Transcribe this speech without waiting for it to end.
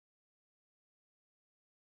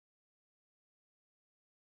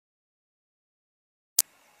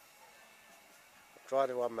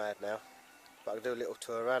driving one mad now, but I'll do a little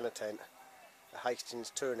tour around the tent at Hastings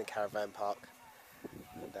Touring Caravan Park.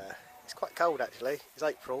 And it's quite cold actually. It's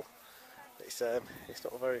April. It's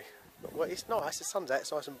not very. Well, it's nice. The sun's out.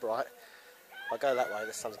 It's nice and bright. If I go that way,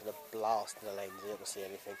 the sun's going to blast in the lens. You don't see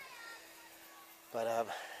anything. But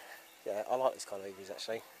yeah, I like this kind of evenings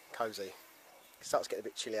actually. Cosy. It starts getting a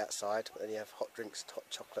bit chilly outside, but then you have hot drinks, hot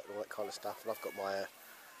chocolate, and all that kind of stuff. And I've got my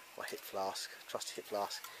my hip flask, trusty hip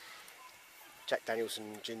flask. Jack Daniels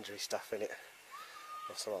and gingery stuff in it,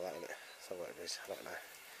 or something like that in it. So what it is, I don't know.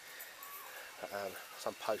 But,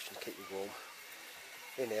 some potion to keep me warm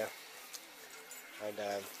in here,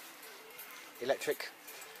 and electric.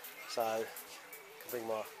 So I can bring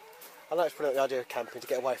my. I know it's probably not the idea of camping to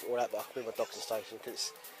get away from all that, but I can bring my docking station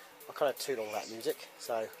because I can't have too long that music.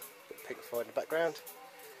 So Pink Floyd in the background.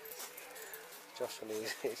 Josh on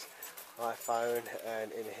his iPhone,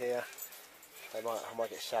 and in here. I might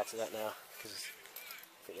get shouted at now because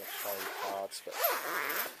I think they're playing cards, but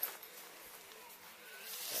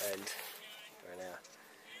and we're now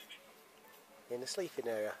in the sleeping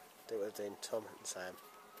area. Do what we're doing, Tom and Sam.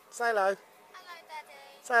 Say hello. Hello, Daddy.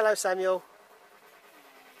 Say hello, Samuel.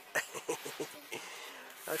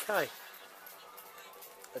 Okay.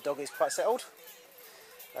 The dog is quite settled.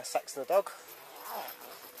 That's Saxon the dog.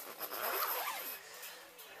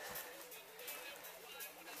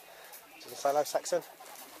 Say hello, Saxon.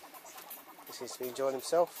 He seems to be enjoying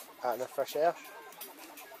himself out in the fresh air.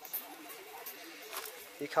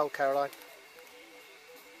 You cold, Caroline?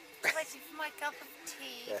 Waiting for my cup of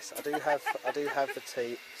tea. Yes, I do have the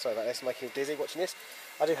tea. Sorry about this, I'm making you dizzy watching this.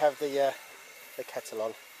 I do have the kettle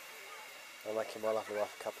on. I'm making my lovely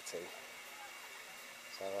wife a cup of tea.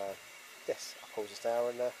 So yes, I'll pause this now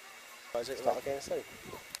and start again soon.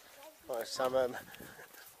 Right, some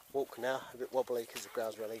walk now, a bit wobbly because the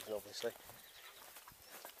ground's real even, obviously.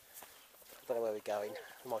 I don't know where we're going.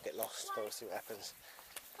 We might get lost, but we'll see what happens.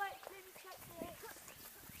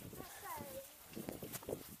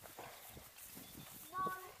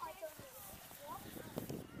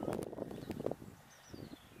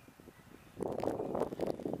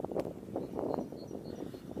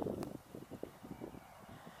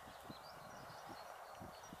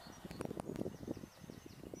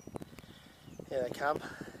 Here they come.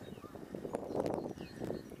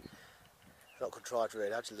 Not contrived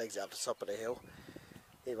really, I just legs it up the top of the hill.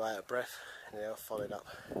 Anyway, out of breath, and they're following up.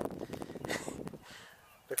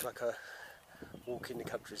 Look like a walk in the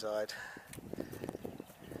countryside.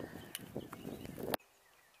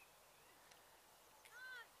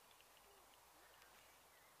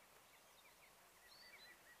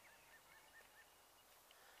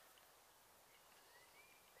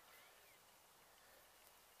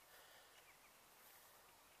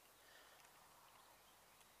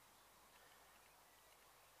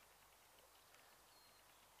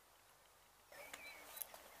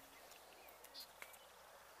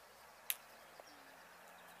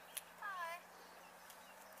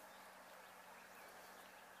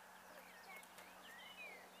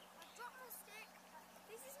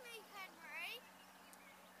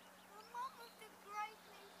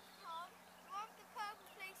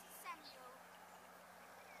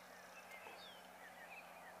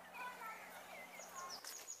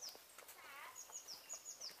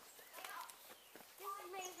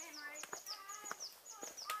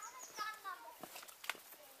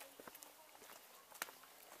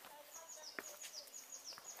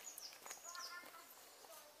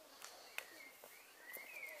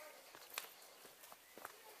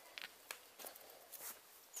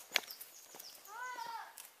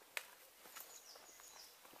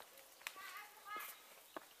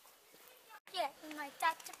 Yeah, my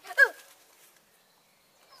dad.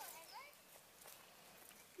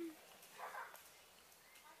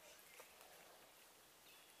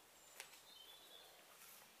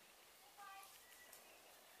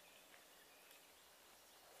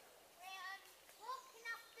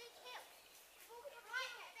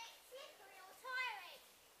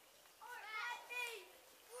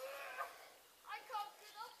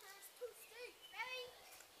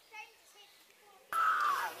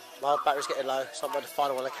 My battery's getting low, so I'm going to the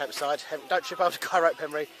final one on the campsite. Don't trip over the guy rope,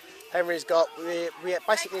 Henry. Henry's got, we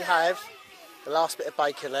basically have the last bit of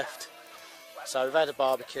bacon left. So we've had a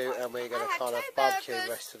barbecue and we're going to kind of barbecue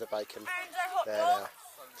the rest of the bacon there now.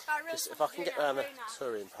 Just, if I can get around the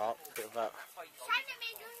touring park, a bit of that,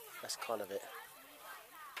 that's kind of it.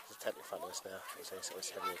 There's a tent in front of us now, so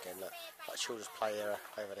it's heavy again. That children's play area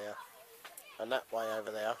over there. And that way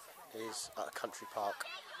over there is at a country park.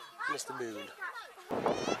 And it's the moon.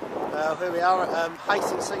 Here we are at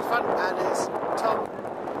Hastings seafront, and it's Tom,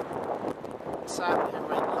 Sam,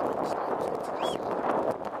 Henry, lovely to stay.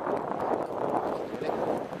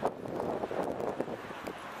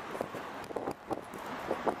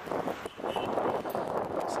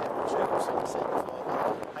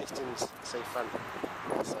 seafront.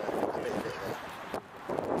 That's a bit of it.